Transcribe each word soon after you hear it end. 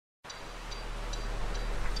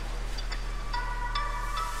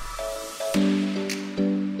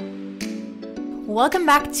Welcome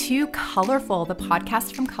back to Colorful, the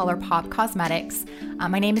podcast from ColourPop Cosmetics.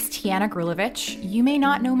 My name is Tiana Grulovich. You may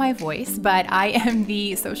not know my voice, but I am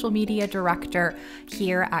the social media director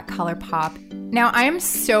here at ColourPop. Now, I am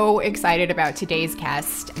so excited about today's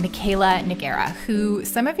guest, Mikayla Nogueira, who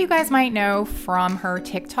some of you guys might know from her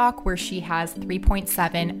TikTok, where she has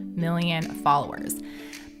 3.7 million followers.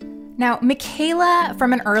 Now, Mikayla,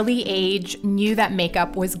 from an early age, knew that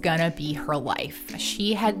makeup was gonna be her life.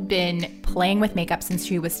 She had been playing with makeup since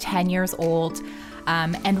she was 10 years old,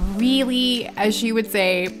 and really, as she would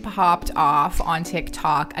say, popped off on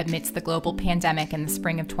TikTok amidst the global pandemic in the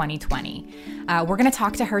spring of 2020. We're gonna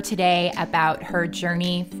talk to her today about her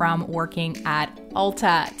journey from working at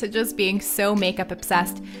Ulta to just being so makeup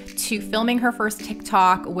obsessed, to filming her first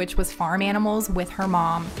TikTok, which was farm animals with her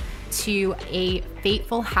mom, to a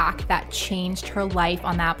fateful hack that changed her life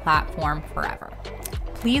on that platform forever.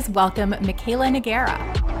 Please welcome Mikayla Nogueira.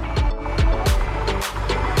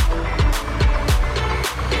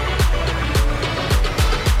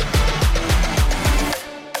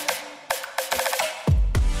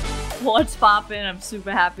 What's poppin'? I'm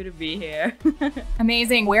super happy to be here.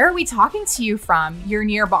 Amazing. Where are we talking to you from? You're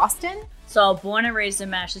near Boston? So born and raised in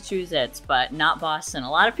Massachusetts, but not Boston. A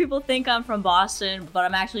lot of people think I'm from Boston, but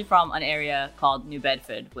I'm actually from an area called New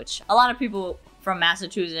Bedford, which a lot of people from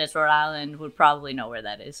Massachusetts, Rhode Island would probably know where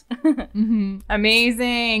that is.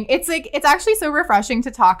 Amazing. It's actually so refreshing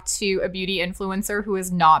to talk to a beauty influencer who is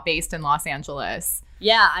not based in Los Angeles.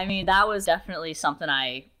 Yeah, I mean, that was definitely something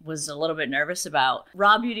I was a little bit nervous about.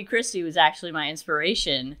 Raw Beauty Christie was actually my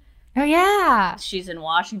inspiration. Oh, yeah. She's in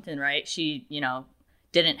Washington, right? She,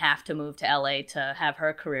 didn't have to move to LA to have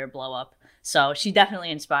her career blow up. So she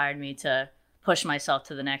definitely inspired me to push myself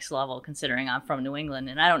to the next level, considering I'm from New England.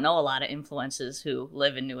 And I don't know a lot of influencers who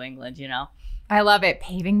live in New England, I love it.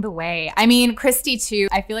 Paving the way. I mean, Christy, too,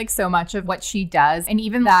 I feel like so much of what she does, and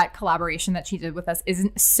even that collaboration that she did with us,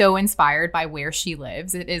 isn't so inspired by where she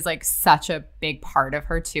lives. It is like such a big part of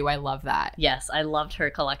her, too. I love that. Yes, I loved her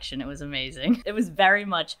collection. It was amazing. It was very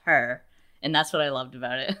much her. And that's what I loved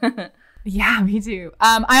about it. Yeah, me too.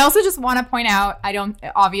 I also just want to point out,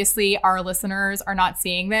 obviously our listeners are not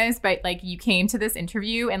seeing this, but like you came to this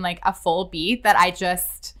interview in like a full beat that I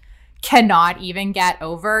just cannot even get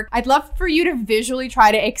over. I'd love for you to visually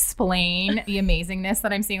try to explain the amazingness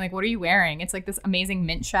that I'm seeing. Like, what are you wearing? It's like this amazing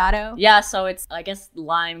mint shadow. Yeah, so it's, I guess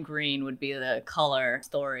lime green would be the color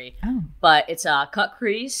story. Oh. But it's a cut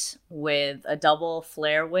crease with a double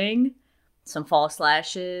flare wing, some false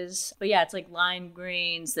lashes. But yeah, it's like lime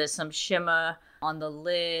greens. There's some shimmer on the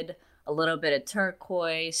lid, a little bit of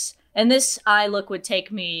turquoise. And this eye look would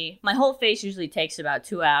take me, my whole face usually takes about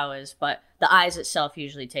 2 hours, but the eyes itself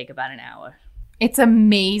usually take about an hour. It's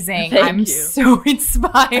amazing. Thank I'm you. so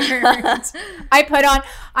inspired.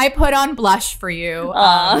 I put on blush for you.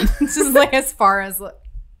 Just like as far as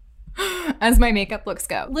my makeup looks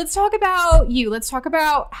go. Let's talk about you. Let's talk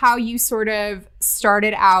about how you sort of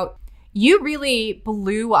started out. You really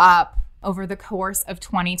blew up over the course of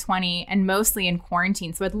 2020 and mostly in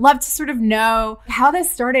quarantine. So I'd love to sort of know how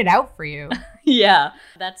this started out for you. Yeah,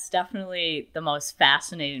 that's definitely the most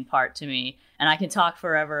fascinating part to me. And I can talk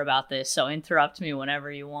forever about this, so interrupt me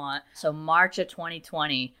whenever you want. So March of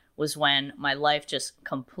 2020 was when my life just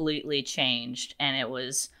completely changed, and it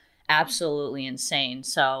was absolutely insane.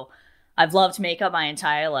 So I've loved makeup my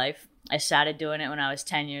entire life. I started doing it when I was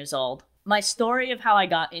 10 years old. My story of how I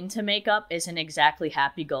got into makeup isn't exactly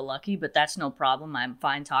happy-go-lucky, but that's no problem. I'm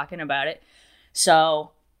fine talking about it.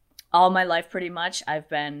 So all my life, pretty much, I've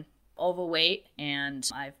been overweight, and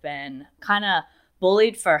I've been kind of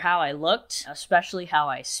bullied for how I looked, especially how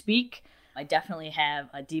I speak. I definitely have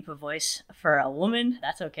a deeper voice for a woman.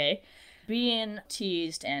 That's okay. Being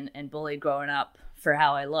teased and bullied growing up for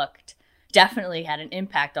how I looked definitely had an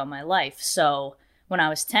impact on my life. So when I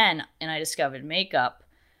was 10 and I discovered makeup,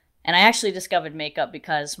 and I actually discovered makeup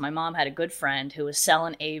because my mom had a good friend who was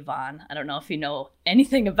selling Avon. I don't know if you know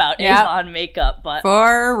anything about Avon makeup, but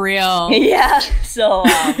for real. Yeah. So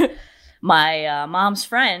my mom's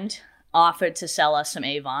friend offered to sell us some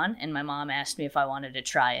Avon, and my mom asked me if I wanted to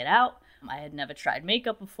try it out. I had never tried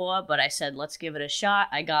makeup before, but I said, let's give it a shot.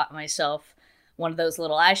 I got myself one of those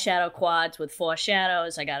little eyeshadow quads with 4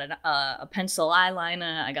 shadows. I got a pencil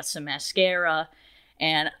eyeliner. I got some mascara,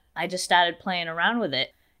 and I just started playing around with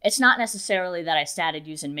it. It's not necessarily that I started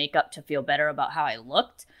using makeup to feel better about how I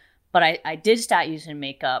looked, but I did start using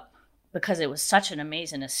makeup because it was such an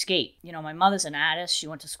amazing escape. My mother's an artist. She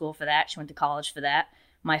went to school for that. She went to college for that.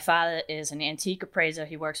 My father is an antique appraiser.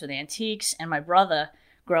 He works with antiques. And my brother,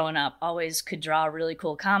 growing up, always could draw really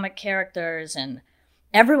cool comic characters. And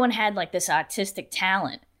everyone had like this artistic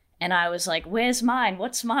talent. And I was like, where's mine?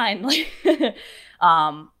 What's mine?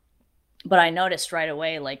 But I noticed right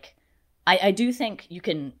away, like, I do think you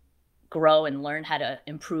can grow and learn how to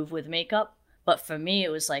improve with makeup. But for me, it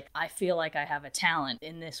was like, I feel like I have a talent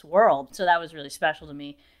in this world. So that was really special to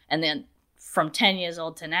me. And then from 10 years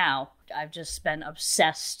old to now, I've just been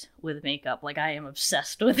obsessed with makeup. Like, I am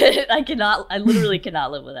obsessed with it. I literally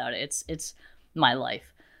cannot live without it. It's my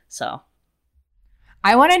life. So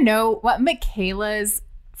I want to know what Michaela's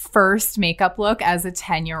first makeup look as a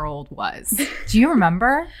 10-year-old was. Do you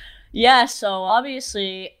remember? Yeah, so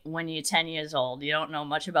obviously when you're 10 years old, you don't know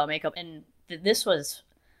much about makeup. And this was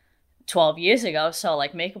 12 years ago, so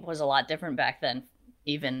like makeup was a lot different back then,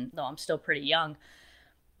 even though I'm still pretty young.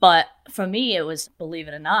 But for me, it was, believe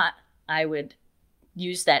it or not, I would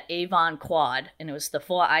use that Avon Quad, and it was the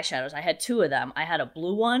 4 eyeshadows. I had 2 of them. I had a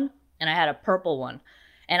blue one and I had a purple one.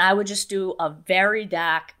 And I would just do a very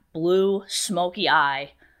dark blue smoky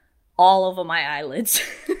eye all over my eyelids.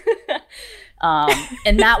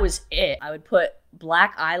 And that was it. I would put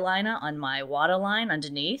black eyeliner on my waterline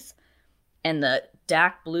underneath, and the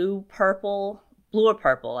dark blue or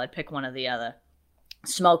purple, I'd pick one or the other,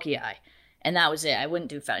 smoky eye. And that was it. I wouldn't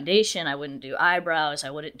do foundation. I wouldn't do eyebrows. I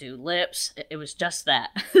wouldn't do lips. It was just that.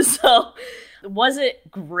 So was it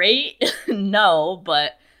great? No,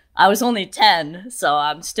 but I was only 10, so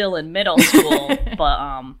I'm still in middle school.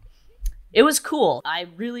 But it was cool. I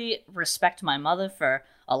really respect my mother for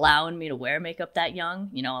allowing me to wear makeup that young.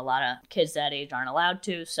 You know, a lot of kids that age aren't allowed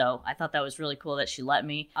to, so I thought that was really cool that she let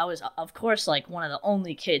me. I was, of course, like one of the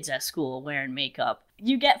only kids at school wearing makeup.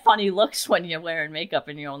 You get funny looks when you're wearing makeup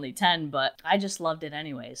and you're only 10, but I just loved it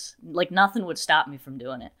anyways. Like, nothing would stop me from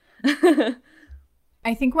doing it.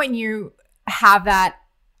 I think when you have that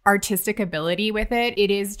artistic ability with it, it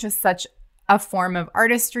is just such a form of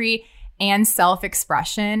artistry and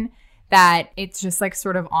self-expression that it's just like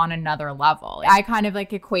sort of on another level. I kind of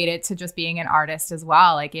like equate it to just being an artist as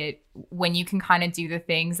well. Like, when you can kind of do the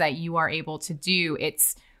things that you are able to do,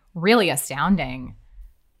 it's really astounding.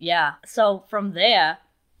 Yeah. So from there,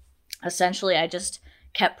 essentially, I just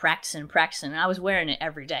kept practicing. And I was wearing it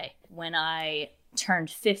every day. When I turned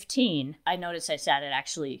 15, I noticed I started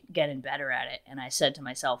actually getting better at it. And I said to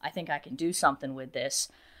myself, I think I can do something with this.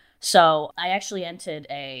 So I actually entered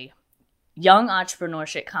a young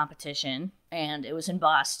entrepreneurship competition, and it was in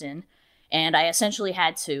Boston. And I essentially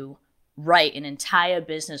had to write an entire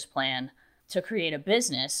business plan to create a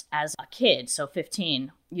business as a kid. So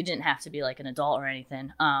 15, you didn't have to be like an adult or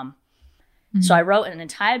anything. So I wrote an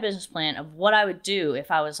entire business plan of what I would do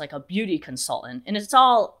if I was like a beauty consultant. And it's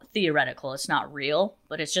all theoretical. It's not real,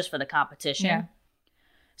 but it's just for the competition. Yeah.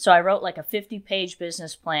 So I wrote like a 50-page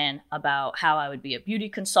business plan about how I would be a beauty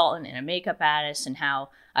consultant and a makeup artist, and how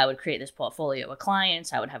I would create this portfolio of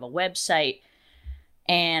clients. I would have a website.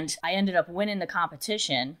 And I ended up winning the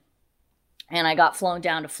competition. And I got flown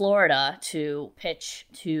down to Florida to pitch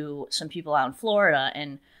to some people out in Florida.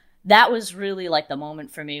 And that was really like the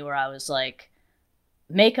moment for me where I was like,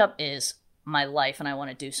 makeup is my life and I want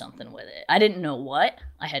to do something with it. I didn't know what.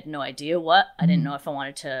 I had no idea what. I didn't know if I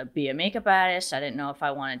wanted to be a makeup artist. I didn't know if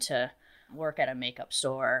I wanted to work at a makeup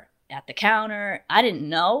store at the counter. I didn't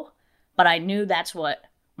know, but I knew that's what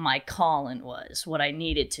my calling was, what I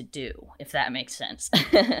needed to do, if that makes sense.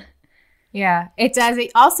 Yeah, it does.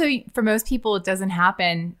 It also, for most people, it doesn't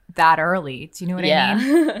happen that early. Do you know what I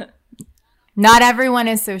mean? Not everyone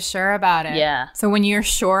is so sure about it. Yeah. So when you're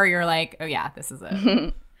sure, you're like, oh yeah, this is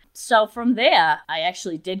it. So from there, I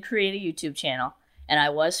actually did create a YouTube channel, and I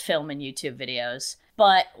was filming YouTube videos.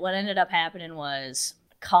 But what ended up happening was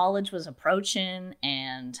college was approaching,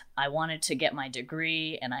 and I wanted to get my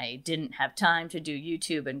degree, and I didn't have time to do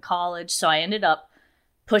YouTube in college. So I ended up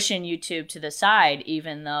pushing YouTube to the side,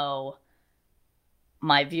 even though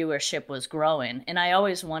my viewership was growing. And I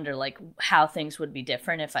always wonder like how things would be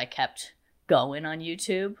different if I kept going on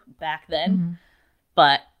YouTube back then.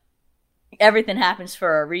 But everything happens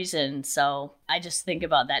for a reason. So I just think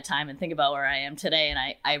about that time and think about where I am today. And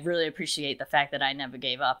I really appreciate the fact that I never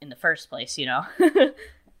gave up in the first place, you know?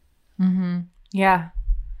 Yeah.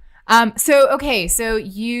 So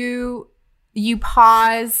you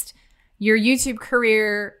paused your YouTube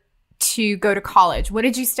career to go to college. What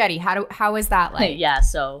did you study? How was that like? Yeah.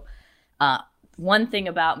 So one thing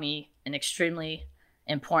about me, an extremely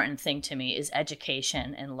important thing to me, is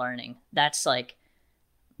education and learning. That's like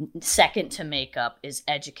second to makeup is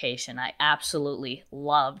education. I absolutely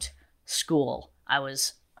loved school. I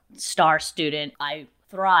was a star student. I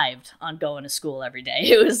thrived on going to school every day.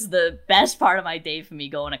 It was the best part of my day for me,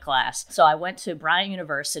 going to class. So I went to Bryant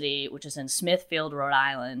University, which is in Smithfield, Rhode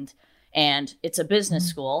Island, and it's a business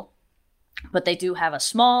school. But they do have a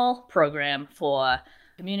small program for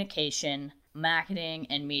communication, marketing,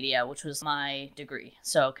 and media, which was my degree.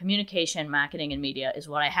 So communication, marketing, and media is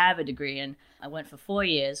what I have a degree in. I went for 4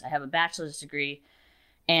 years. I have a bachelor's degree,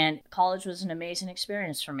 and college was an amazing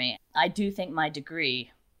experience for me. I do think my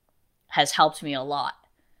degree has helped me a lot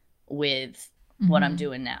with what I'm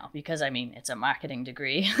doing now, because I mean, it's a marketing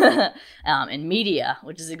degree in media,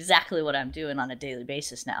 which is exactly what I'm doing on a daily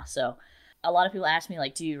basis now. So a lot of people ask me,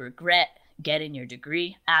 like, do you regret getting your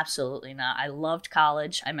degree? Absolutely not. I loved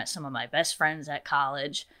college. I met some of my best friends at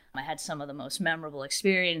college. I had some of the most memorable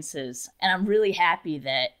experiences. And I'm really happy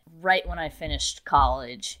that right when I finished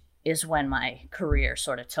college is when my career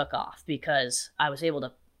sort of took off, because I was able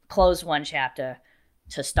to close one chapter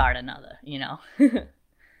to start another, you know?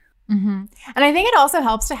 And I think it also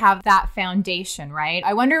helps to have that foundation, right?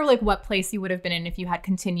 I wonder like what place you would have been in if you had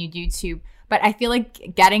continued YouTube. But I feel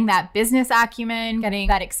like getting that business acumen, getting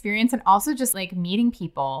that experience, and also just like meeting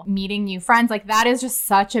people, meeting new friends, like that is just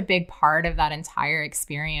such a big part of that entire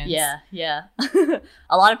experience. Yeah.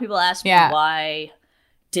 A lot of people ask me, why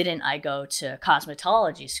didn't I go to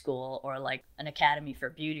cosmetology school or like an academy for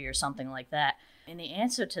beauty or something like that? And the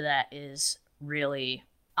answer to that is really,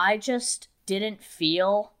 I just didn't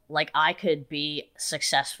feel like I could be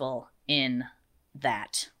successful in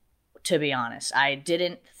that, to be honest. I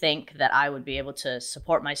didn't think that I would be able to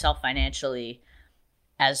support myself financially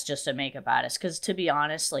as just a makeup artist. Because to be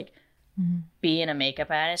honest, like being a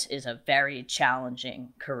makeup artist is a very challenging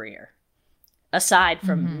career. Aside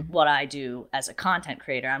from what I do as a content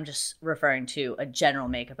creator, I'm just referring to a general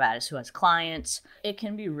makeup artist who has clients. It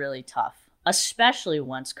can be really tough, especially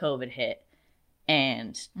once COVID hit.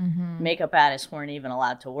 And makeup artists weren't even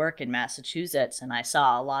allowed to work in Massachusetts. And I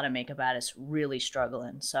saw a lot of makeup artists really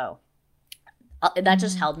struggling. So that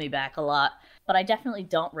just held me back a lot. But I definitely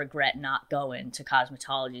don't regret not going to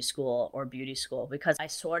cosmetology school or beauty school, because I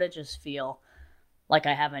sort of just feel like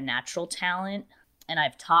I have a natural talent and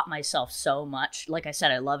I've taught myself so much. Like I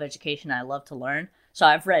said, I love education. I love to learn. So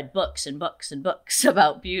I've read books and books and books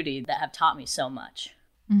about beauty that have taught me so much.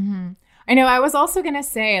 I know. I was also going to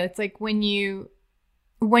say, it's like when you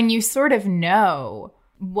sort of know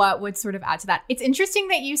what would sort of add to that. It's interesting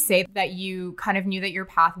that you say that you kind of knew that your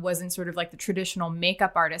path wasn't sort of like the traditional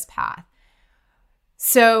makeup artist path.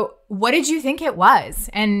 So what did you think it was?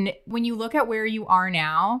 And when you look at where you are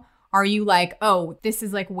now, are you like, oh, this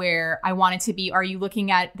is like where I wanted to be? Are you looking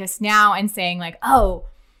at this now and saying like, oh,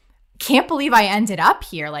 can't believe I ended up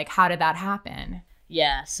here. Like, how did that happen?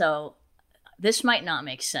 Yeah. So this might not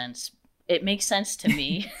make sense. It makes sense to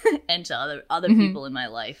me and to other people in my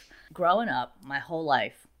life. Growing up, my whole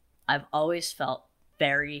life, I've always felt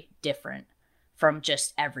very different from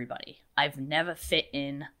just everybody. I've never fit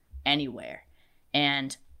in anywhere.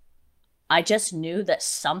 And I just knew that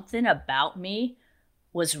something about me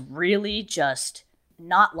was really just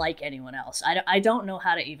not like anyone else. I don't know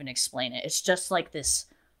how to even explain it. It's just like this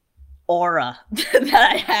aura that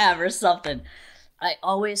I have or something. I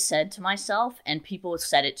always said to myself, and people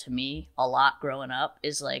said it to me a lot growing up,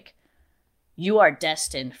 is like, you are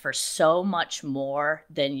destined for so much more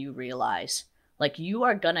than you realize. Like, you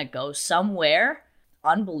are gonna go somewhere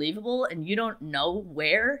unbelievable and you don't know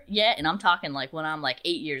where yet. And I'm talking like when I'm like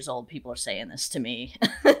 8 years old, people are saying this to me.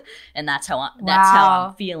 And that's how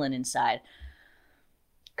I'm feeling inside.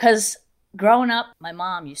 Because growing up, my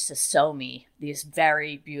mom used to sew me these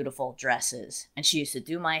very beautiful dresses, and she used to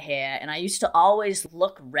do my hair, and I used to always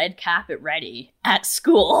look red carpet ready at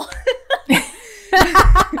school.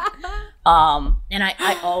 And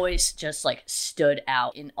I always just like stood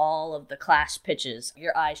out in all of the class pictures.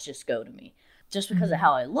 Your eyes just go to me just because of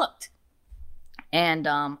how I looked. And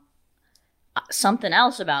something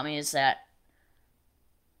else about me is that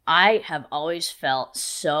I have always felt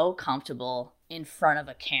so comfortable in front of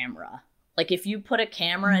a camera. Like, if you put a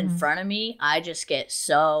camera in front of me, I just get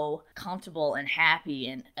so comfortable and happy,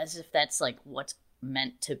 and as if that's like what's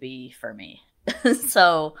meant to be for me.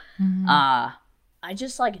 So I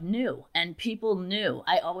just like knew, and people knew.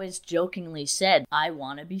 I always jokingly said, I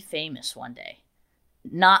want to be famous one day.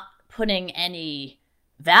 Not putting any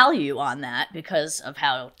value on that because of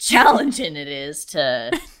how challenging it is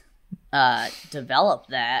to develop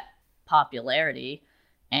that popularity.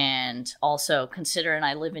 And also considering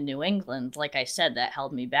I live in New England, like I said, that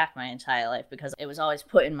held me back my entire life because it was always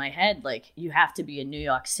put in my head, like, you have to be in New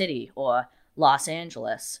York City or Los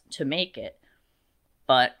Angeles to make it.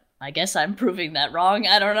 But I guess I'm proving that wrong.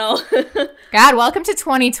 I don't know. God, welcome to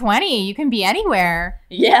 2020. You can be anywhere.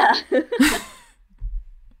 Yeah.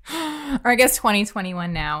 Or I guess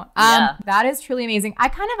 2021 now. Yeah. That is truly amazing. I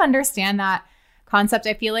kind of understand that concept.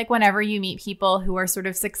 I feel like whenever you meet people who are sort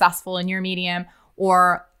of successful in your medium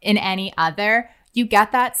or in any other, you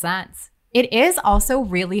get that sense. It is also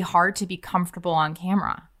really hard to be comfortable on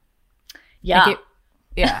camera. Yeah.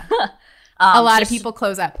 Yeah. A lot of people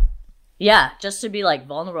close up. Yeah. Just to be like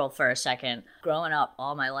vulnerable for a second. Growing up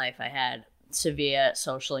all my life, I had severe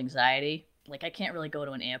social anxiety. Like I can't really go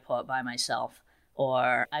to an airport by myself,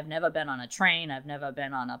 or I've never been on a train. I've never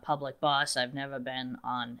been on a public bus. I've never been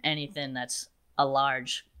on anything that's a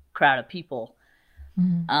large crowd of people.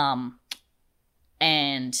 Mm-hmm.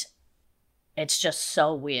 And it's just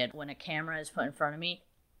so weird. When a camera is put in front of me,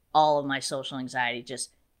 all of my social anxiety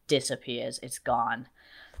just disappears. It's gone.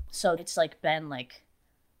 So it's like been like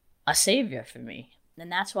a savior for me.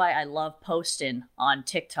 And that's why I love posting on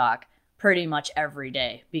TikTok pretty much every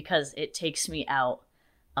day, because it takes me out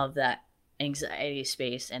of that anxiety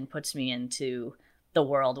space and puts me into the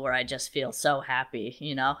world where I just feel so happy,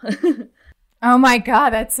 you know? Oh my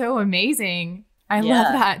God, that's so amazing. I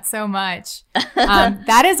love that so much.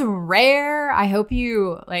 That is rare. I hope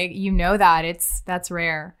you know that's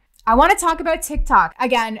rare. I want to talk about TikTok.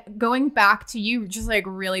 Again, going back to you just like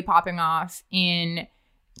really popping off in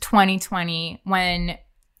 2020 when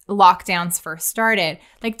lockdowns first started.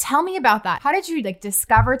 Like, tell me about that. How did you like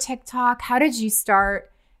discover TikTok? How did you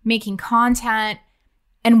start making content?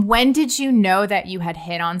 And when did you know that you had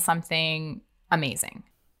hit on something amazing?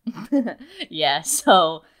 Yeah.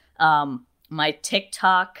 So, my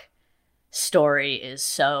TikTok story is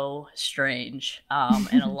so strange,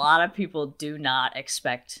 and a lot of people do not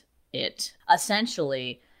expect it.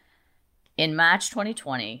 Essentially, in March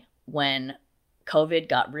 2020, when COVID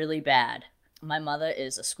got really bad, my mother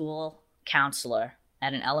is a school counselor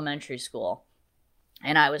at an elementary school,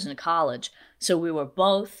 and I was in college. So we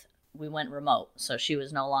went remote. So she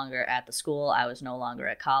was no longer at the school. I was no longer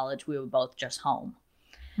at college. We were both just home.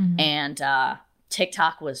 Mm-hmm. And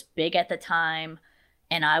TikTok was big at the time,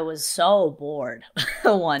 and I was so bored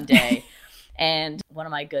one day. And one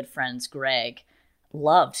of my good friends, Greg,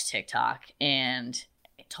 loved TikTok and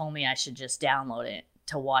told me I should just download it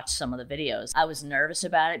to watch some of the videos. I was nervous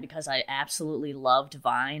about it because I absolutely loved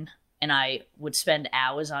Vine, and I would spend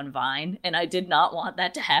hours on Vine, and I did not want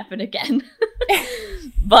that to happen again.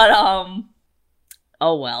 But,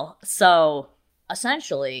 oh well. So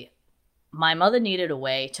essentially, my mother needed a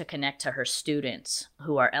way to connect to her students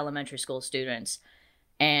who are elementary school students.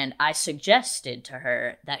 And I suggested to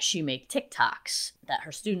her that she make TikToks that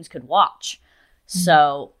her students could watch. Mm-hmm.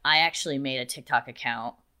 So I actually made a TikTok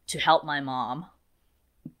account to help my mom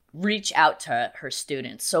reach out to her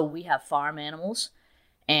students. So we have farm animals,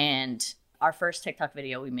 and our first TikTok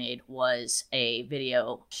video we made was a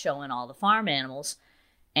video showing all the farm animals,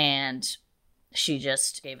 and she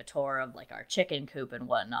just gave a tour of like our chicken coop and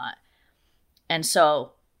whatnot. And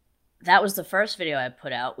so that was the first video I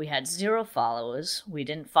put out. We had 0 followers. We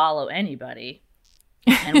didn't follow anybody.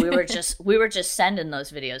 And we were just sending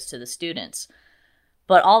those videos to the students.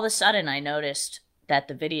 But all of a sudden I noticed that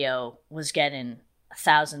the video was getting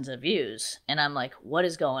thousands of views. And I'm like, what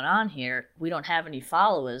is going on here? We don't have any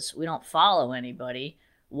followers. We don't follow anybody.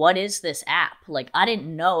 What is this app? Like, I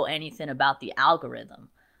didn't know anything about the algorithm.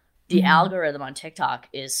 The algorithm on TikTok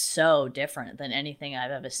is so different than anything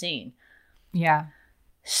I've ever seen. Yeah.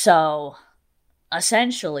 So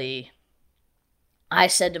essentially, I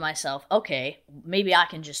said to myself, okay, maybe I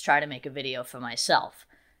can just try to make a video for myself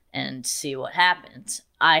and see what happens.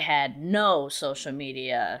 I had no social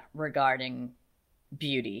media regarding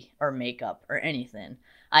beauty or makeup or anything.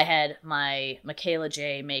 I had my Michaela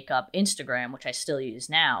J Makeup Instagram, which I still use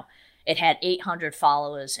now. It had 800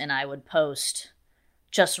 followers, and I would post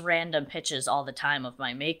just random pictures all the time of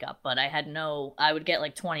my makeup, but I would get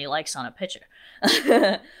like 20 likes on a picture.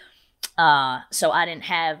 So I didn't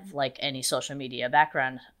have like any social media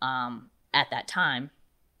background at that time.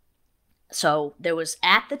 So there was,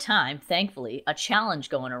 at the time, thankfully, a challenge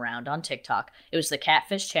going around on TikTok. It was the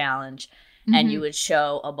Catfish Challenge, and you would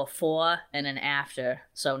show a before and an after.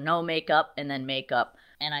 So no makeup and then makeup.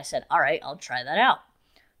 And I said, all right, I'll try that out.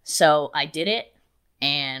 So I did it.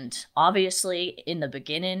 And obviously, in the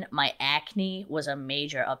beginning, my acne was a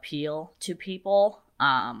major appeal to people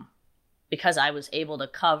because I was able to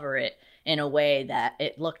cover it in a way that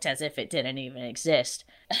it looked as if it didn't even exist.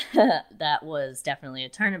 That was definitely a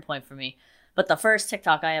turning point for me. But the first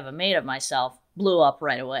TikTok I ever made of myself blew up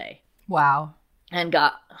right away. Wow. And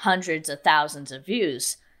got hundreds of thousands of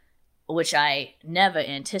views, which I never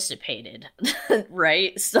anticipated,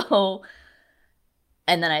 right? So...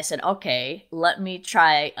 And then I said, okay, let me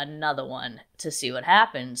try another one to see what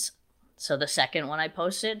happens. So the second one I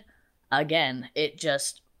posted, again, it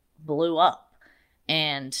just blew up.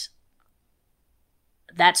 And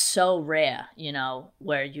that's so rare,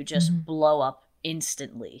 where you just blow up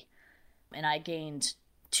instantly. And I gained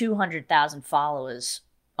 200,000 followers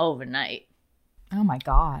overnight. Oh my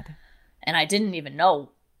God. And I didn't even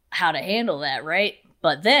know how to handle that, right?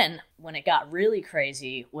 But then when it got really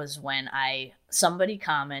crazy was when somebody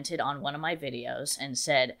commented on one of my videos and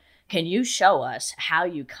said, "Can you show us how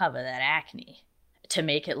you cover that acne to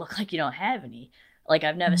make it look like you don't have any? Like,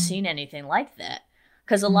 I've never seen anything like that."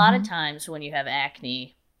 Because a lot of times when you have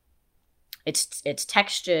acne, it's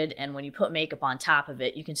textured, and when you put makeup on top of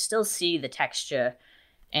it, you can still see the texture,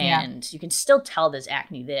 and you can still tell there's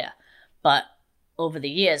acne there. But over the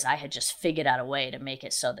years, I had just figured out a way to make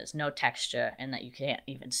it so there's no texture and that you can't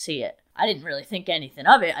even see it. I didn't really think anything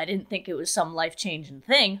of it. I didn't think it was some life-changing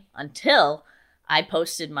thing until I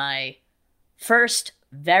posted my first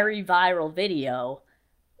very viral video,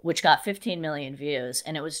 which got 15 million views,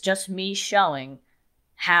 and it was just me showing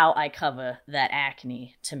how I cover that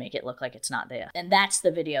acne to make it look like it's not there. And that's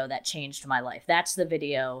the video that changed my life. That's the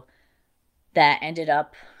video that ended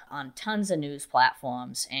up on tons of news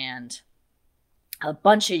platforms, and a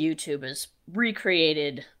bunch of YouTubers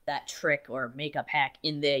recreated that trick or makeup hack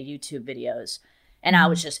in their YouTube videos. And I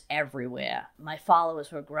was just everywhere. My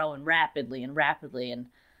followers were growing rapidly, and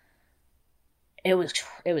it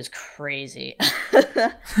was crazy.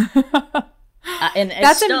 And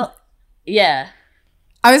it's still, yeah.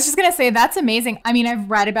 I was just going to say, that's amazing. I mean, I've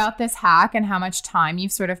read about this hack and how much time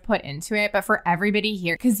you've sort of put into it. But for everybody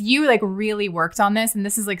here, because you like really worked on this, and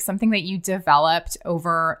this is like something that you developed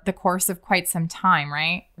over the course of quite some time,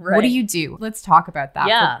 right? What do you do? Let's talk about that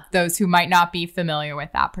for those who might not be familiar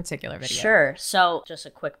with that particular video. Sure. So just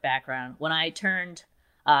a quick background. When I turned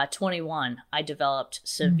 21, I developed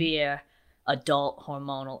severe adult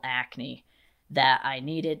hormonal acne that I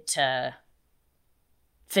needed to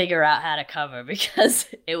figure out how to cover because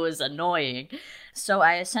it was annoying. So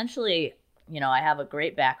I essentially, I have a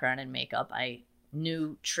great background in makeup. I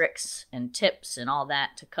knew tricks and tips and all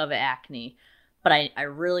that to cover acne, but I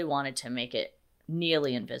really wanted to make it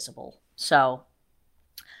nearly invisible. So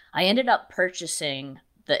I ended up purchasing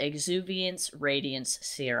the Exuviance Radiance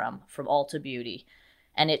Serum from Ulta Beauty.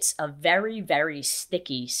 And it's a very, very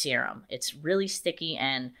sticky serum. It's really sticky,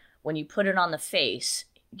 and when you put it on the face,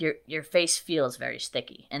 your face feels very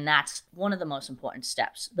sticky, and that's one of the most important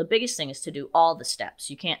steps. The biggest thing is to do all the steps.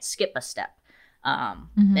 You can't skip a step.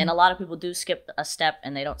 And a lot of people do skip a step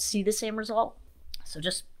and they don't see the same result. So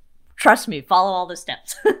just trust me, follow all the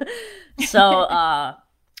steps. So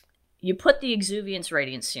you put the Exuviance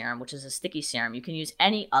Radiance Serum, which is a sticky serum. You can use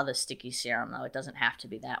any other sticky serum, though. It doesn't have to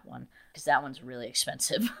be that one, because that one's really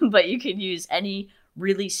expensive. But you can use any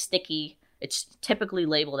really sticky, it's typically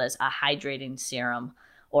labeled as a hydrating serum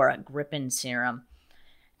or a gripping serum.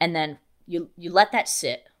 And then you let that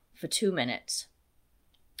sit for 2 minutes.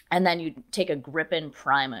 And then you take a Grippin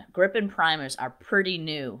primer. Grippin primers are pretty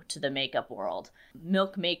new to the makeup world.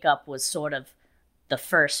 Milk Makeup was sort of the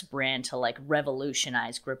first brand to like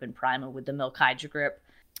revolutionize Grippin primer with the Milk Hydro Grip.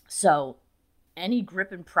 So any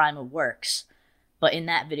Grippin primer works. But in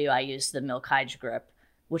that video, I used the Milk Hydro Grip,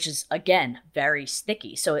 which is, again, very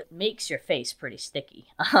sticky. So it makes your face pretty sticky,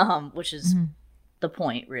 which is the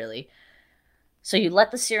point, really. So you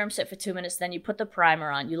let the serum sit for 2 minutes, then you put the primer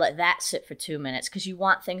on. You let that sit for 2 minutes because you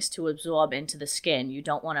want things to absorb into the skin. You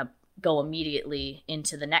don't want to go immediately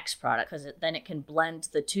into the next product because then it can blend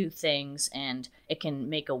the two things and it can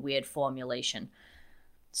make a weird formulation.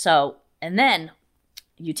 So, and then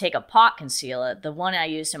you take a pot concealer. The one I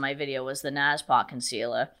used in my video was the NARS pot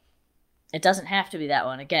concealer. It doesn't have to be that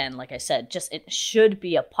one. Again, like I said, just it should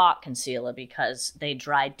be a pot concealer because they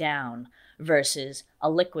dry down versus a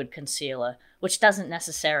liquid concealer, which doesn't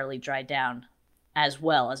necessarily dry down as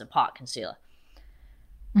well as a pot concealer.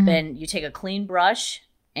 Then you take a clean brush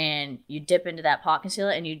and you dip into that pot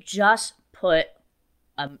concealer and you just put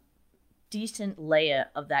a decent layer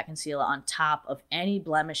of that concealer on top of any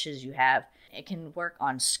blemishes you have. It can work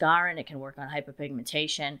on scarring, it can work on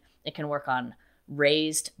hyperpigmentation, it can work on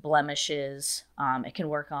raised blemishes, it can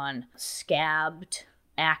work on scabbed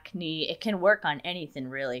acne, it can work on anything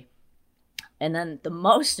really. And then the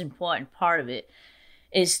most important part of it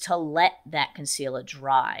is to let that concealer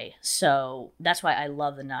dry. So that's why I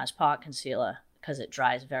love the NARS pot concealer, because it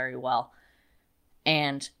dries very well.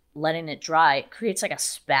 And letting it dry creates like a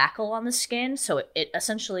spackle on the skin. So it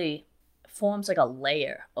essentially forms like a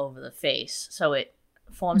layer over the face. So it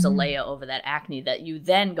forms a layer over that acne that you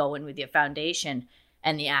then go in with your foundation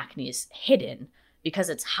and the acne is hidden because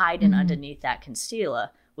it's hiding underneath that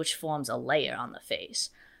concealer, which forms a layer on the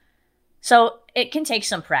face. So it can take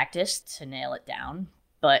some practice to nail it down,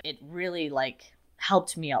 but it really like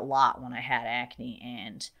helped me a lot when I had acne.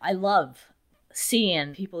 And I love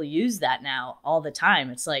seeing people use that now all the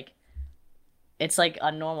time. It's like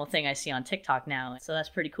a normal thing I see on TikTok now. So that's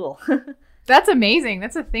pretty cool. That's amazing.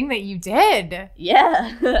 That's a thing that you did.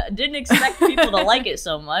 Yeah. Didn't expect people to like it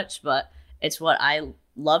so much, but it's what I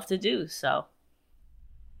love to do. So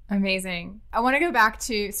amazing. I want to go back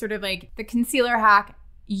to sort of like the concealer hack,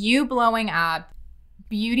 you blowing up,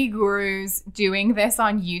 beauty gurus doing this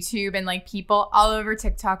on YouTube, and like people all over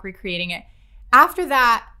TikTok recreating it. After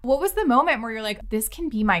that, what was the moment where you're like, this can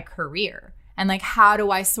be my career? And like, how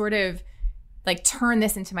do I sort of like turn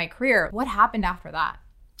this into my career? What happened after that?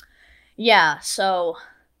 Yeah, so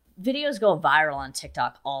videos go viral on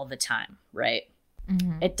TikTok all the time, right?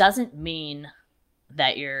 Mm-hmm. It doesn't mean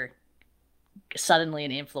that you're suddenly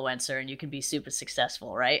an influencer and you can be super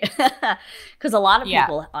successful, right? Because a lot of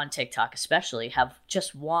people on TikTok especially have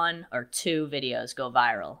just 1 or 2 videos go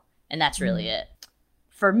viral, and that's really it.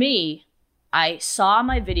 For me, I saw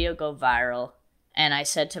my video go viral and I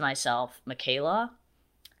said to myself, Michaela,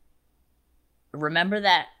 remember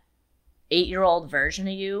that 8-year-old version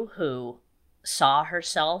of you who saw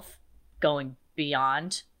herself going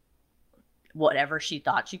beyond whatever she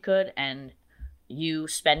thought she could, and you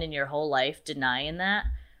spending your whole life denying that?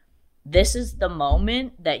 This is the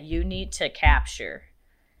moment that you need to capture.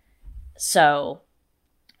 So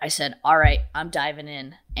I said, all right, I'm diving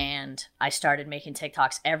in. And I started making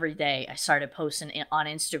TikToks every day. I started posting on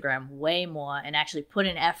Instagram way more and actually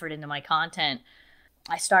putting effort into my content.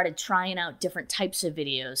 I started trying out different types of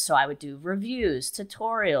videos. So I would do reviews,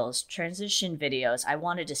 tutorials, transition videos. I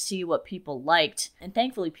wanted to see what people liked. And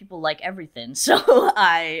thankfully, people like everything. So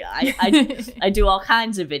I do all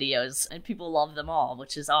kinds of videos and people love them all,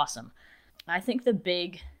 which is awesome. I think the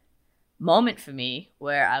big moment for me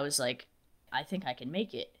where I was like, I think I can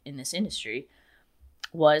make it in this industry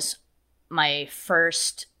was my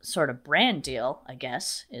first sort of brand deal, I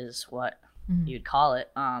guess, is what you'd call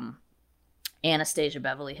it. Anastasia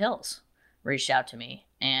Beverly Hills reached out to me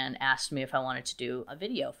and asked me if I wanted to do a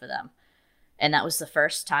video for them. And that was the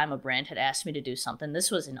first time a brand had asked me to do something.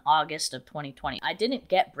 This was in August of 2020. I didn't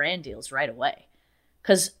get brand deals right away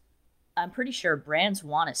because I'm pretty sure brands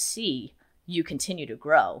want to see you continue to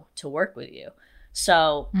grow to work with you.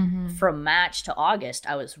 So from March to August,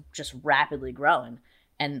 I was just rapidly growing.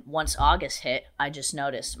 And once August hit, I just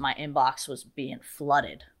noticed my inbox was being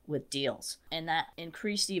flooded with deals. And that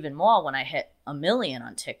increased even more when I hit 1 million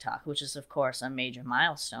on TikTok, which is, of course, a major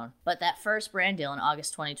milestone. But that first brand deal in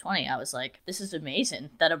August 2020, I was like, this is amazing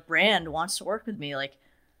that a brand wants to work with me. Like,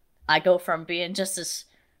 I go from being just this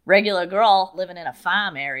regular girl living in a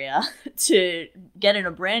farm area to getting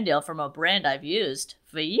a brand deal from a brand I've used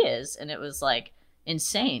for years. And it was like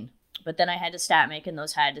insane. But then I had to start making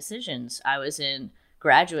those hard decisions. I was in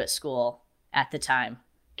graduate school at the time,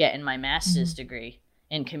 getting my master's degree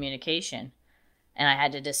in communication. And I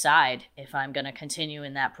had to decide if I'm going to continue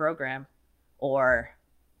in that program or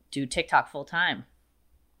do TikTok full time.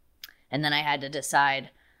 And then I had to decide,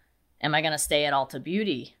 am I going to stay at Ulta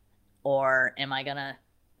Beauty or am I going to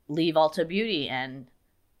leave Ulta Beauty and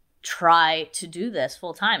try to do this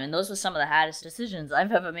full time? And those were some of the hardest decisions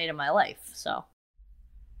I've ever made in my life. So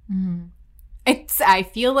I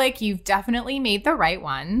feel like you've definitely made the right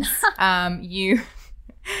ones. You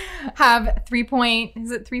have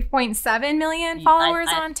 3.7 million followers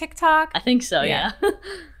on TikTok. I think so, yeah.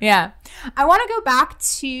 Yeah. I want to go back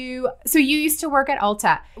to, so you used to work at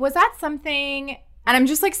Ulta. Was that something, and I'm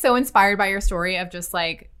just like so inspired by your story of just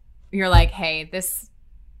like, you're like, hey, this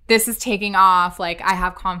is taking off. Like, I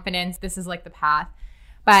have confidence. This is like the path.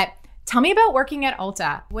 But tell me about working at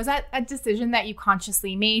Ulta. Was that a decision that you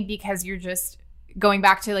consciously made because you're just going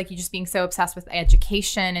back to like you just being so obsessed with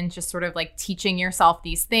education and just sort of like teaching yourself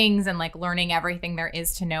these things and like learning everything there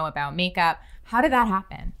is to know about makeup? How did that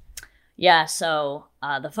happen? Yeah, so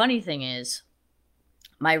the funny thing is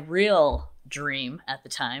my real dream at the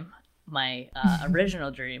time, my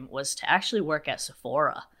original dream was to actually work at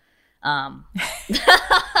Sephora.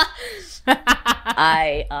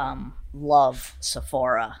 I love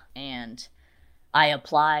Sephora, and I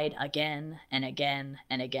applied again and again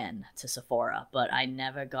and again to Sephora, but I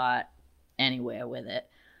never got anywhere with it.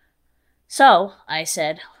 So I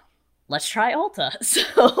said, let's try Ulta.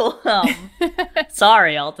 So,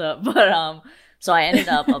 sorry, Ulta, but so I ended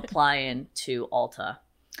up applying to Ulta,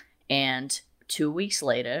 and 2 weeks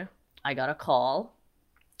later, I got a call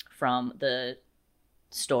from the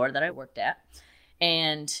store that I worked at,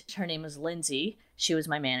 and her name was Lindsay. She was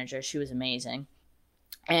my manager. She was amazing.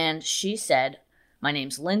 And she said, my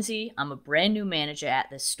name's Lindsay. I'm a brand new manager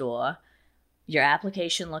at this store. Your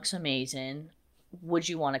application looks amazing. would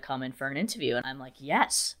you want to come in for an interview? And I'm like,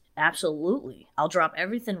 yes, absolutely. I'll drop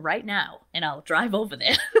everything right now and I'll drive over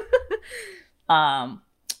there.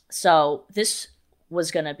 So this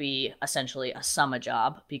was going to be essentially a summer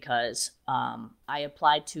job because I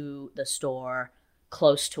applied to the store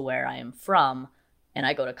close to where I am from, and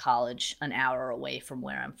I go to college an hour away from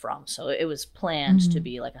where I'm from. So it was planned to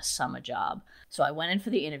be like a summer job. So I went in for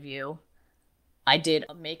the interview. I did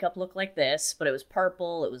a makeup look like this, but it was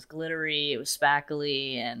purple, it was glittery, it was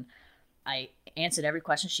spackly, and I answered every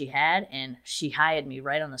question she had, and she hired me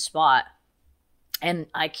right on the spot. And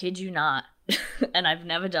I kid you not, and I've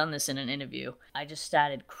never done this in an interview, I just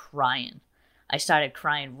started crying. I started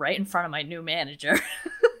crying right in front of my new manager.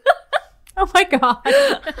 Oh my God.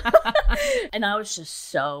 And I was just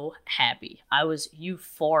so happy. I was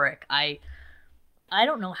euphoric. I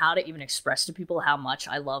don't know how to even express to people how much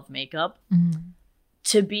I love makeup.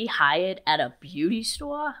 To be hired at a beauty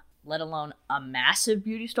store, let alone a massive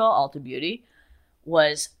beauty store, Ulta Beauty,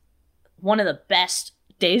 was one of the best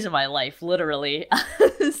days of my life, literally.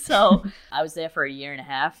 So I was there for 1.5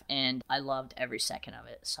 years, and I loved every second of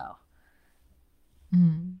it. So.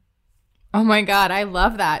 Oh my God, I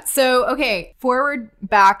love that. So, okay, forward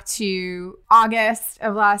back to August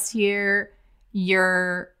of last year,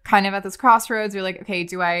 you're kind of at this crossroads. You're like, okay,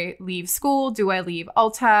 do I leave school? Do I leave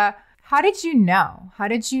Ulta? How did you know? How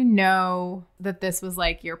did you know that this was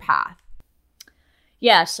like your path?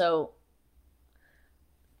 Yeah, so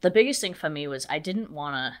the biggest thing for me was I didn't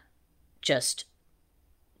want to just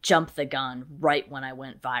jump the gun right when I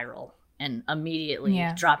went viral and immediately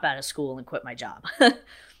drop out of school and quit my job.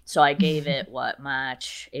 So I gave it,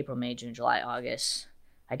 March, April, May, June, July, August.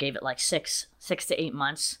 I gave it like 6 to 8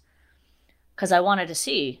 months because I wanted to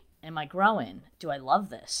see, am I growing? Do I love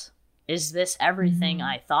this? Is this everything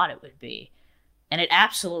I thought it would be? And it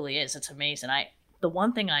absolutely is. It's amazing. The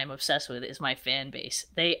one thing I am obsessed with is my fan base.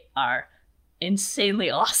 They are insanely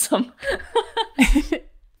awesome.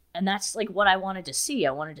 And that's like what I wanted to see.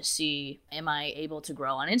 I wanted to see, am I able to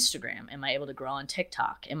grow on Instagram? Am I able to grow on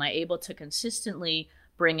TikTok? Am I able to consistently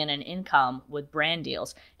bring in an income with brand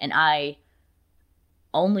deals? And I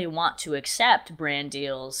only want to accept brand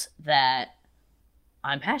deals that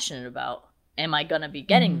I'm passionate about. Am I going to be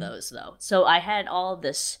getting those though? So I had all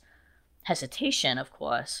this hesitation, of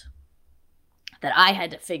course, that I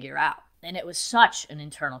had to figure out. And it was such an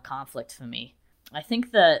internal conflict for me. I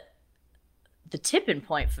think that the tipping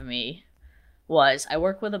point for me was I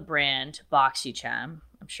work with a brand, BoxyCharm.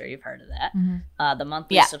 I'm sure you've heard of that. The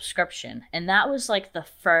monthly subscription. And that was like the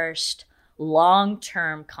first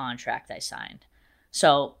long-term contract I signed.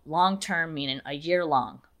 So long-term meaning a year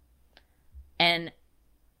long. And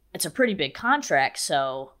it's a pretty big contract.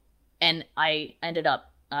 So, and I ended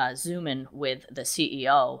up Zooming with the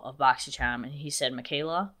CEO of BoxyCharm. And he said,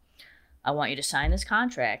 Michaela, I want you to sign this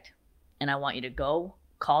contract. And I want you to go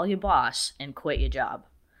call your boss and quit your job.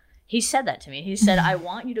 He said that to me. He said, I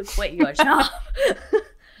want you to quit your job.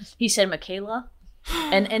 He said, Michaela,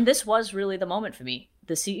 and this was really the moment for me.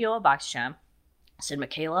 The CEO of BoxyCharm said,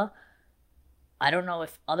 Michaela, I don't know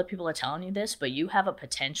if other people are telling you this, but you have a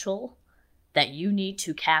potential that you need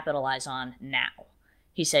to capitalize on now.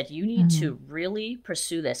 He said, you need to really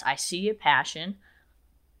pursue this. I see your passion.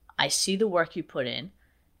 I see the work you put in.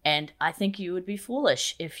 And I think you would be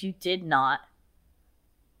foolish if you did not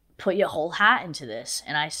put your whole hat into this.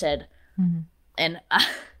 And I said, and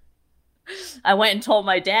I went and told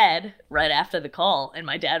my dad right after the call, and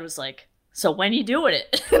my dad was like, so when you doing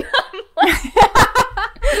it? And I'm like,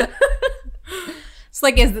 it's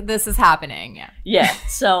like, this is happening. Yeah.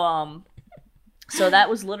 So that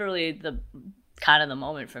was literally the kind of the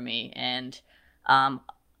moment for me. And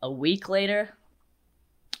a week later,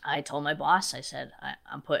 I told my boss, I said,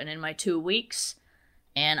 I'm putting in my 2 weeks,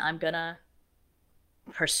 and I'm going to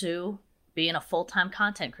pursue being a full-time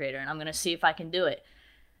content creator, and I'm going to see if I can do it.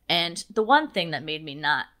 And the one thing that made me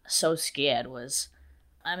not so scared was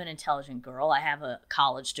I'm an intelligent girl. I have a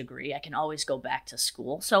college degree. I can always go back to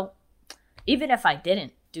school. So even if I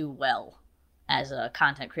didn't do well as a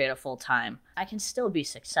content creator full-time, I can still be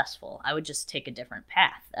successful. I would just take a different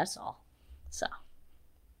path. That's all. So.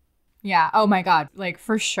 Yeah. Oh my God. Like,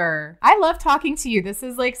 for sure. I love talking to you. This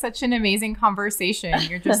is like such an amazing conversation.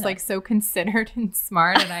 You're just like so considered and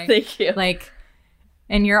smart. And I thank you. Like,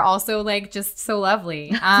 and you're also like just so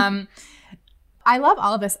lovely. I love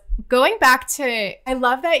all of this. Going back to, I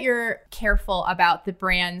love that you're careful about the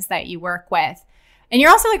brands that you work with. And you're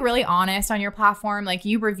also like really honest on your platform. Like,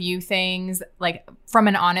 you review things like from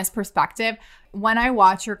an honest perspective. When I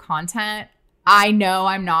watch your content, I know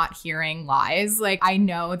I'm not hearing lies. Like, I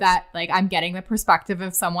know that like I'm getting the perspective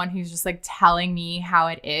of someone who's just like telling me how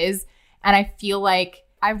it is. And I feel like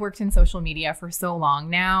I've worked in social media for so long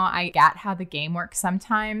now. I get how the game works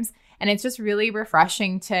sometimes. And it's just really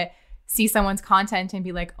refreshing to see someone's content and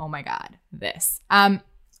be like, oh my God, this.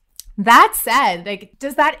 That said, like,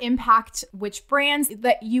 does that impact which brands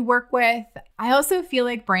that you work with? I also feel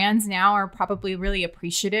like brands now are probably really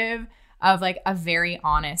appreciative of like a very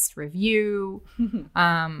honest review.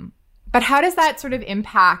 But how does that sort of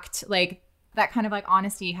impact like that kind of like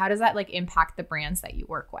honesty? How does that like impact the brands that you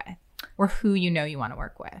work with or who you know you want to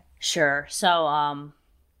work with? Sure. So,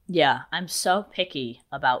 yeah, I'm so picky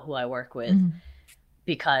about who I work with.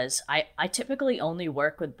 Because I typically only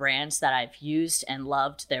work with brands that I've used and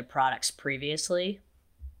loved their products previously.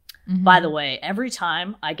 By the way, every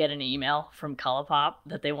time I get an email from ColourPop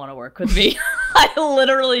that they want to work with me, I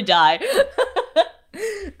literally die.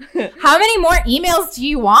 How many more emails do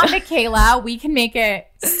you want, Michaela? We can make it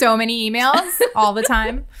so many emails all the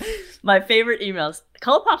time. My favorite emails.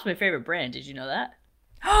 ColourPop's my favorite brand. Did you know that?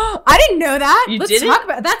 I didn't know that. Let's talk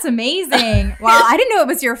about that's amazing. Wow, I didn't know it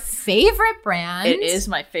was your favorite brand. It is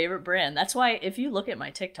my favorite brand. That's why if you look at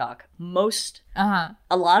my TikTok, a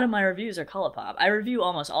lot of my reviews are ColourPop. I review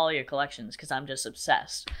almost all your collections because I'm just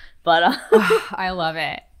obsessed. But I love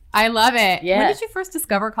it. I love it. Yeah. When did you first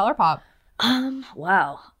discover ColourPop?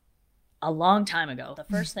 Wow. A long time ago. The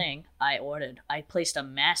first thing I placed a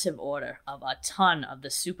massive order of a ton of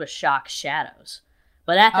the Super Shock Shadows.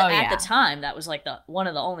 But at the time, that was like one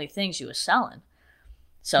of the only things she was selling.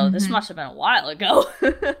 So this must have been a while ago.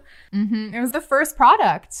 It was the first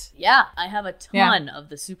product. Yeah, I have a ton of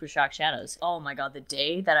the Super Shock Shadows. Oh my God, the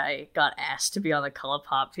day that I got asked to be on the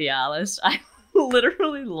ColourPop PR list, I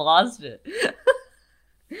literally lost it.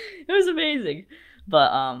 It was amazing.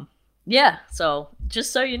 But yeah, so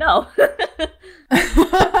just so you know.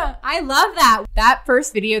 I love that. That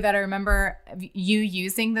first video that I remember you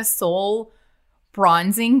using the Soul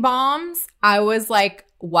bronzing bombs, I was like,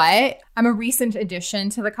 what? I'm a recent addition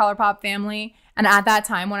to the ColourPop family. And at that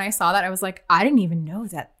time when I saw that, I was like, I didn't even know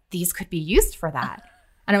that these could be used for that.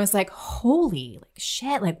 And I was like, holy like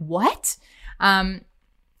shit, like what? But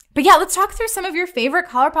yeah, let's talk through some of your favorite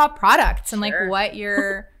ColourPop products and like what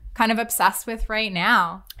you're kind of obsessed with right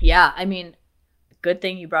now. Yeah, I mean, good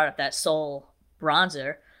thing you brought up that Soul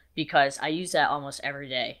bronzer because I use that almost every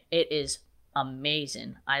day. It is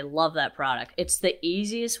amazing. I love that product. It's the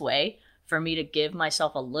easiest way for me to give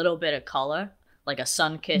myself a little bit of color, like a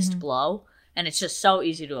sun-kissed glow, and it's just so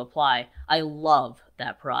easy to apply. I love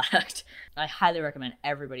that product. I highly recommend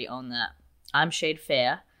everybody own that. I'm shade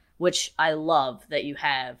fair, which I love that you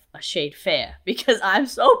have a shade fair because I'm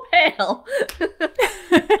so pale.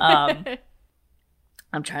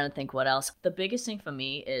 I'm trying to think what else. The biggest thing for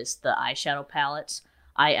me is the eyeshadow palettes.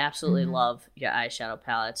 I absolutely love your eyeshadow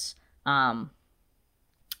palettes. I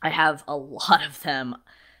have a lot of them.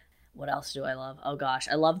 What else do I love? Oh gosh,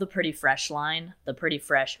 I love the Pretty Fresh line, the Pretty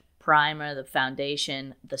Fresh primer, the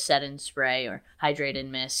foundation, the set-in spray or hydrated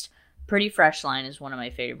mist. Pretty Fresh line is one of my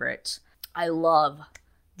favorites. I love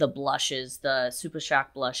the blushes, the Super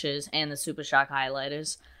Shock blushes and the Super Shock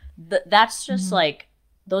highlighters. That's just like,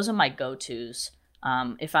 those are my go-tos.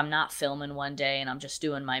 If I'm not filming one day and I'm just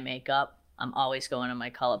doing my makeup, I'm always going to my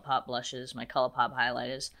ColourPop blushes, my ColourPop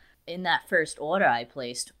highlighters. In that first order I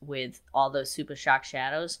placed with all those Super Shock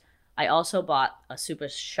shadows, I also bought a Super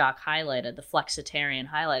Shock highlighter, the Flexitarian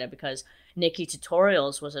highlighter, because Nikki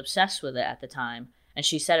Tutorials was obsessed with it at the time. And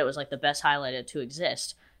she said it was like the best highlighter to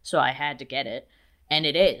exist. So I had to get it. And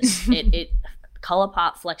it is.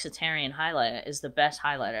 ColourPop Flexitarian highlighter is the best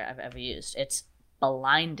highlighter I've ever used. It's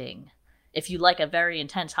blinding. If you like a very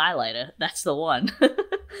intense highlighter, that's the one.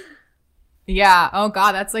 Yeah. Oh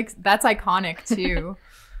God, that's iconic too.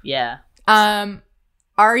 Yeah. Have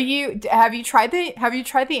you tried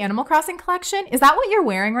the Animal Crossing collection? Is that what you're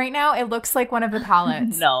wearing right now? It looks like one of the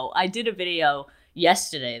palettes. No, I did a video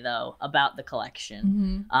yesterday though about the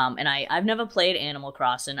collection. And I've never played Animal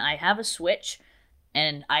Crossing. I have a Switch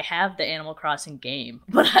and I have the Animal Crossing game,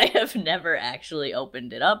 but I have never actually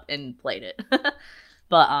opened it up and played it.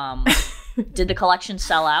 But did the collection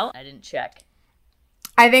sell out? I didn't check.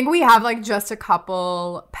 I think we have like just a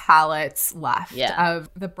couple palettes left of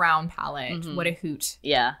the brown palette. What a hoot.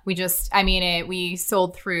 Yeah. We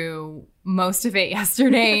sold through most of it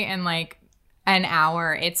yesterday in like an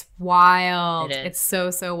hour. It's wild. It's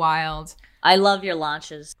so wild. I love your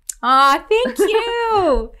launches. Aw, thank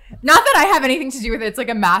you. Not that I have anything to do with it. It's like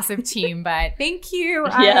a massive team, but thank you.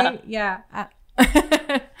 Yeah,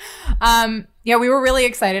 we were really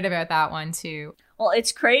excited about that one too. Well,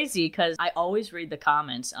 it's crazy because I always read the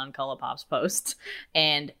comments on ColourPop's posts,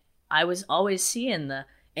 and I was always seeing the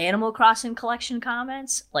Animal Crossing collection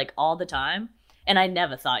comments like all the time. And I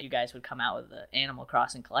never thought you guys would come out with the Animal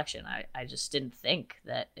Crossing collection. I just didn't think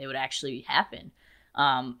that it would actually happen.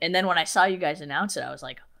 And then when I saw you guys announce it, I was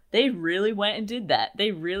like, they really went and did that.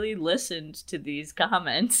 They really listened to these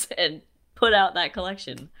comments and put out that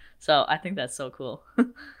collection. So I think that's so cool.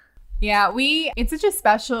 Yeah, it's such a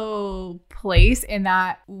special place in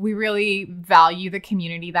that we really value the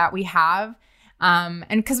community that we have. And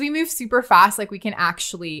because we move super fast, like we can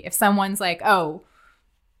actually, if someone's like, oh,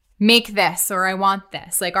 make this, or I want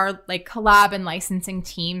this, like our like collab and licensing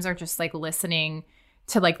teams are just like listening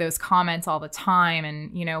to like those comments all the time.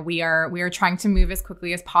 And, you know, we are trying to move as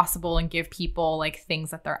quickly as possible and give people like things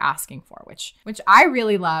that they're asking for, which I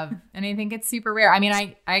really love. And I think it's super rare. I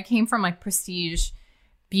mean, I came from like prestige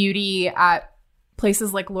beauty at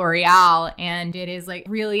places like L'Oreal, and it is like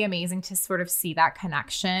really amazing to sort of see that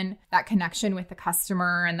connection with the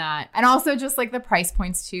customer, and also just like the price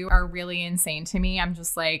points too are really insane to me. I'm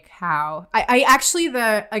just like, how I actually,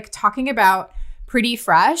 the like talking about Pretty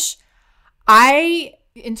Fresh,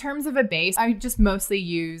 in terms of a base, I just mostly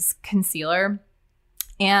use concealer,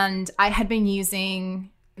 and I had been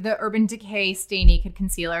using the Urban Decay Stay Naked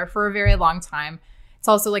concealer for a very long time. It's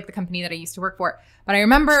also like the company that I used to work for. But I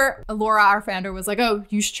remember Laura, our founder, was like, oh,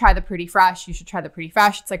 you should try the Pretty Fresh. You should try the Pretty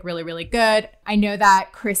Fresh. It's like really, really good. I know that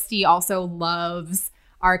Christy also loves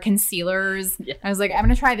our concealers. Yeah. I was like, I'm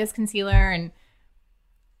going to try this concealer. And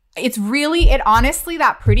honestly,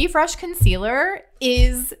 that Pretty Fresh concealer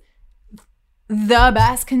is the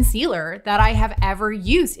best concealer that I have ever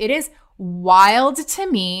used. It is wild to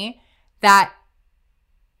me that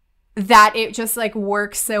it just like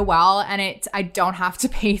works so well, and I don't have to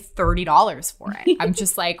pay $30 for it. I'm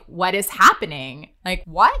just like, what is happening? Like,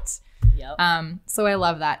 what? Yep. So I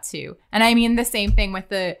love that too. And I mean the same thing with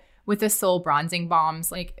the Sol bronzing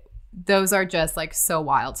bombs. Like those are just like so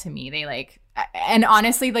wild to me. They like, and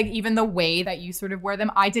honestly, like even the way that you sort of wear them,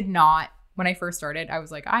 I did not, when I first started, I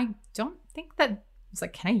was like, I don't think that, I was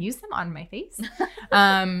like, can I use them on my face?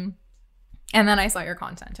 And then I saw your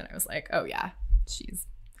content and I was like, oh yeah, she's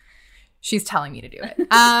telling me to do it.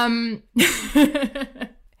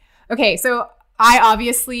 Okay, so I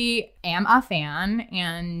obviously am a fan,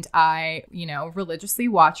 and I, you know, religiously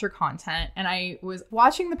watch your content. And I was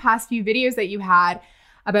watching the past few videos that you had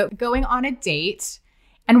about going on a date.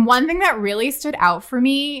 And one thing that really stood out for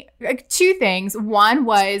me, like two things. One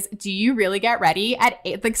was, do you really get ready at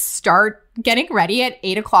 8, like start getting ready at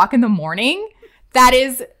 8 o'clock in the morning? That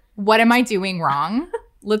is, what am I doing wrong?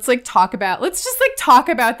 Let's just talk about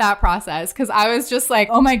that process. Cause I was just like,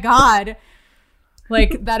 oh my God,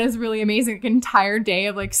 like that is really amazing. Like, an entire day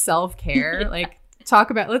of like self-care. Like let's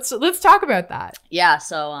talk about that. Yeah.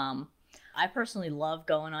 So, I personally love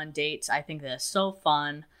going on dates. I think they're so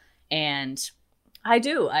fun. And I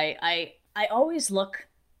do. I always look,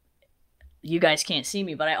 you guys can't see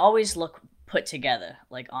me, but I always look put together.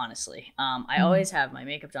 Like, honestly, I always have my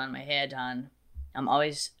makeup done, my hair done. I'm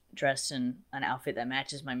always dressed in an outfit that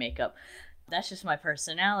matches my makeup. That's just my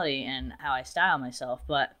personality and how I style myself.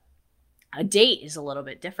 But a date is a little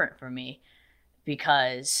bit different for me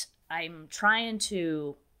because I'm trying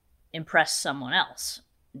to impress someone else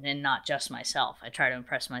and not just myself. I try to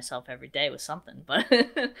impress myself every day with something, but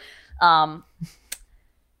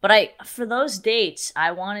for those dates,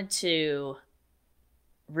 I wanted to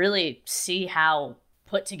really see how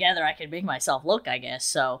put together I could make myself look, I guess.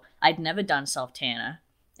 So I'd never done self-tanner.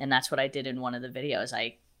 And that's what I did in one of the videos.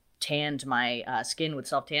 I tanned my skin with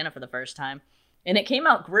self-tanner for the first time. And it came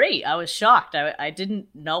out great. I was shocked. I didn't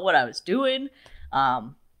know what I was doing.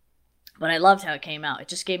 But I loved how it came out. It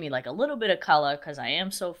just gave me like a little bit of color because I am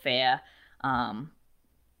so fair. And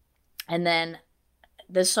then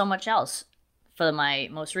there's so much else. For my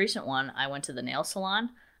most recent one, I went to the nail salon.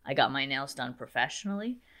 I got my nails done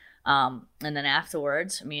professionally. And then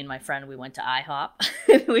afterwards, me and my friend, we went to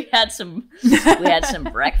IHOP. we had some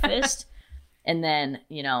breakfast. And then,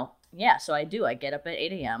 you know, yeah, so I get up at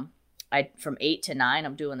 8 a.m. From 8 to 9,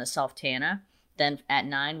 I'm doing the self-tanner. Then at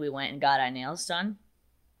 9, we went and got our nails done.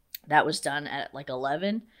 That was done at like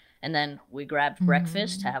 11. And then we grabbed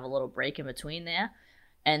breakfast to have a little break in between there.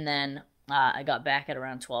 And then I got back at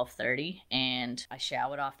around 12:30 and I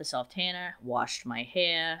showered off the self-tanner, washed my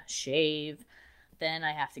hair, shave. Then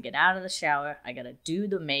I have to get out of the shower. I got to do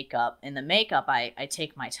the makeup. And the makeup I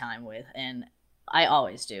take my time with, and I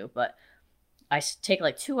always do. But I take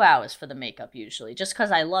like 2 hours for the makeup usually, just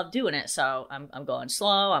because I love doing it. So I'm going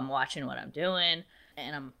slow. I'm watching what I'm doing.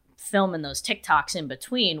 And I'm filming those TikToks in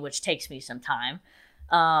between, which takes me some time.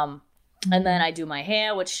 And then I do my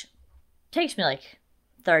hair, which takes me like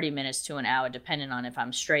 30 minutes to an hour, depending on if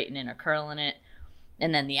I'm straightening or curling it.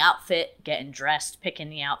 And then the outfit, getting dressed,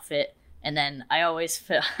 picking the outfit, And then I always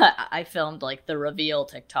I filmed like the reveal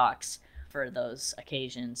TikToks for those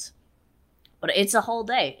occasions. But it's a whole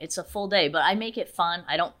day. It's a full day, but I make it fun.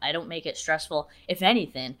 I don't make it stressful. If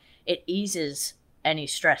anything, it eases any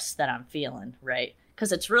stress that I'm feeling, right?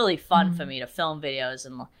 Because it's really fun for me to film videos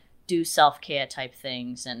and do self-care type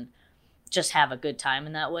things and just have a good time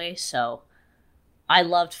in that way. So I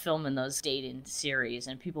loved filming those dating series,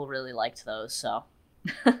 and people really liked those. So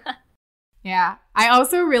yeah. I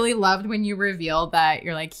also really loved when you revealed that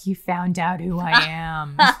you're like, he found out who I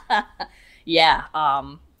am. Yeah.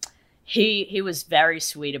 He was very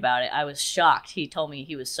sweet about it. I was shocked. He told me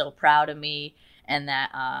he was so proud of me, and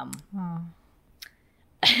that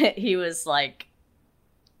he was like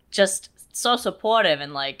just so supportive,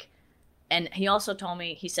 and like, and he also told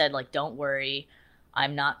me, he said like, don't worry,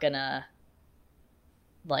 I'm not gonna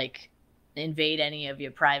like invade any of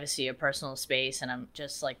your privacy or personal space, and I'm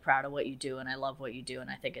just like proud of what you do, and I love what you do, and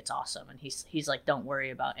I think it's awesome. And he's like, don't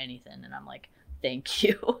worry about anything. And I'm like, thank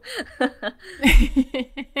you.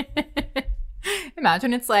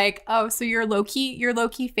 Imagine it's like, oh, so you're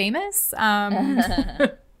low-key famous.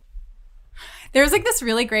 There's like this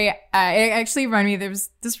really great, it actually reminded me, there was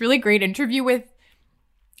this really great interview with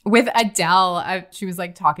Adele. She was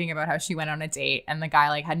like talking about how she went on a date and the guy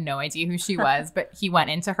like had no idea who she was, but he went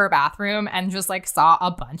into her bathroom and just like saw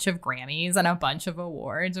a bunch of Grammys and a bunch of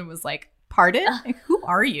awards and was like, pardon? Like, who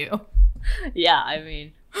are you? Yeah, I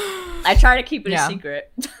mean, I try to keep it a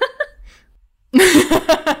secret.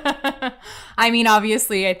 I mean,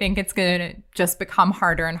 obviously, I think it's going to just become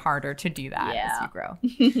harder and harder to do that as you grow.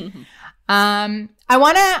 I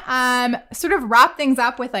want to sort of wrap things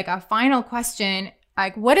up with like a final question.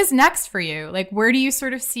 Like, what is next for you? Like, where do you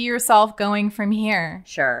sort of see yourself going from here?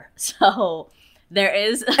 Sure. So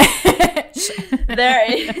there's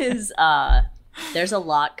a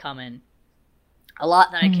lot coming. A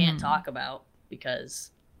lot that I can't talk about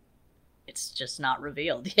because it's just not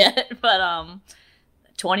revealed yet. But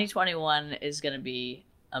 2021 is going to be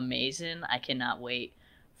amazing. I cannot wait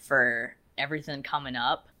for everything coming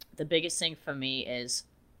up. The biggest thing for me is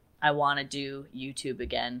I want to do YouTube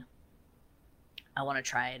again. I want to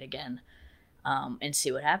try it again and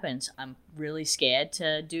see what happens. I'm really scared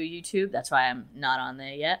to do YouTube. That's why I'm not on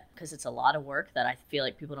there yet, because it's a lot of work that I feel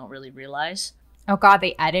like people don't really realize. Oh, God,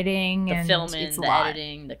 the editing. The and filming, the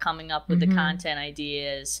editing, the coming up with the content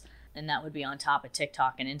ideas. And that would be on top of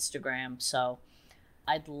TikTok and Instagram. So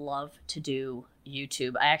I'd love to do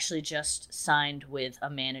YouTube. I actually just signed with a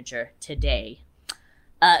manager today.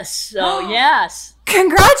 Yes.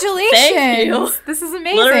 Congratulations. Thank you. This is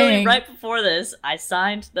amazing. Literally right before this, I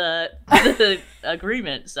signed the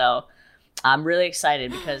agreement. So I'm really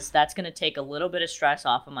excited because that's going to take a little bit of stress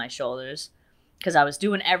off of my shoulders because I was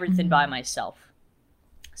doing everything by myself.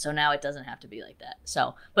 So now it doesn't have to be like that.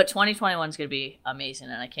 So, but 2021 is going to be amazing,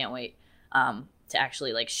 and I can't wait to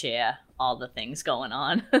actually like share all the things going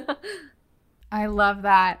on. I love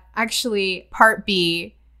that. Actually, part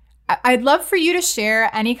B, I'd love for you to share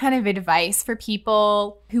any kind of advice for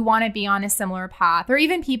people who want to be on a similar path, or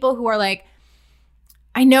even people who are like,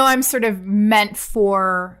 I know I'm sort of meant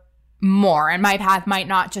for more, and my path might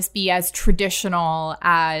not just be as traditional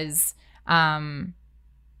as other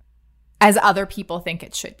people think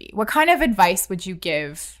it should be. What kind of advice would you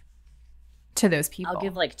give to those people? I'll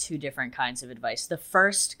give like two different kinds of advice. The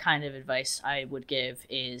first kind of advice I would give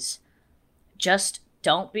is just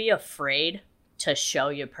don't be afraid to show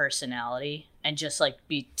your personality and just like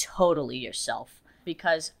be totally yourself.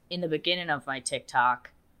 Because in the beginning of my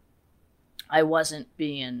TikTok, I wasn't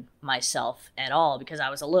being myself at all because I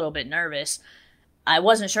was a little bit nervous. I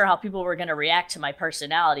wasn't sure how people were going to react to my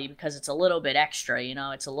personality because it's a little bit extra, you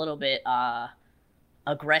know, it's a little bit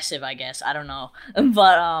aggressive, I guess. I don't know.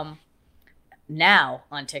 But now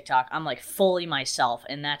on TikTok, I'm like fully myself,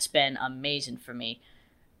 and that's been amazing for me.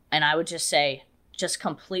 And I would just say, just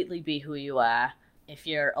completely be who you are. If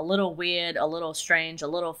you're a little weird, a little strange, a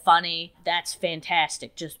little funny, that's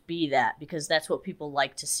fantastic. Just be that, because that's what people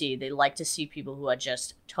like to see. They like to see people who are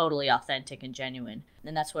just totally authentic and genuine.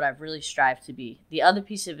 And that's what I've really strived to be. The other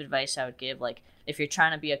piece of advice I would give, like if you're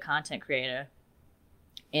trying to be a content creator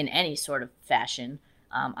in any sort of fashion,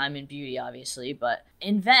 I'm in beauty obviously, but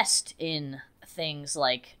invest in things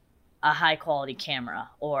like a high quality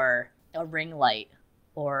camera or a ring light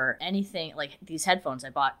or anything like these headphones I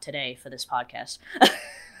bought today for this podcast.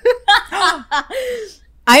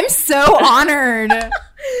 I'm so honored.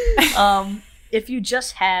 If you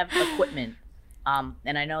just have equipment,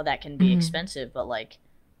 and I know that can be expensive, but like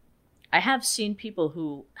I have seen people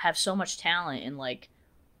who have so much talent in like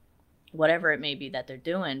whatever it may be that they're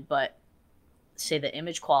doing, but say the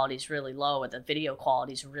image quality is really low or the video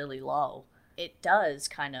quality is really low, it does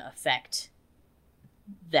kind of affect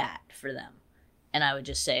that for them. And I would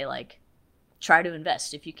just say, like, try to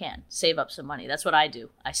invest if you can. Save up some money. That's what I do.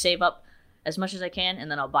 I save up as much as I can,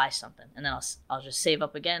 and then I'll buy something. And then I'll just save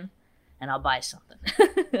up again, and I'll buy something.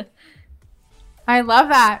 I love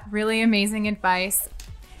that. Really amazing advice.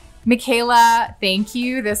 Michaela, thank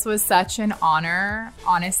you. This was such an honor.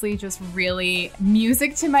 Honestly, just really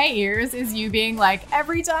music to my ears is you being like,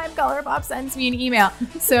 every time ColourPop sends me an email.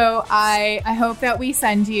 So I hope that we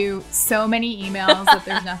send you so many emails that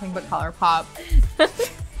there's nothing but ColourPop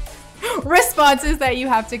responses that you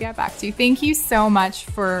have to get back to. Thank you so much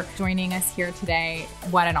for joining us here today.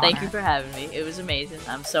 What an honor. Thank you for having me. It was amazing.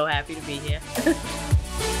 I'm so happy to be here.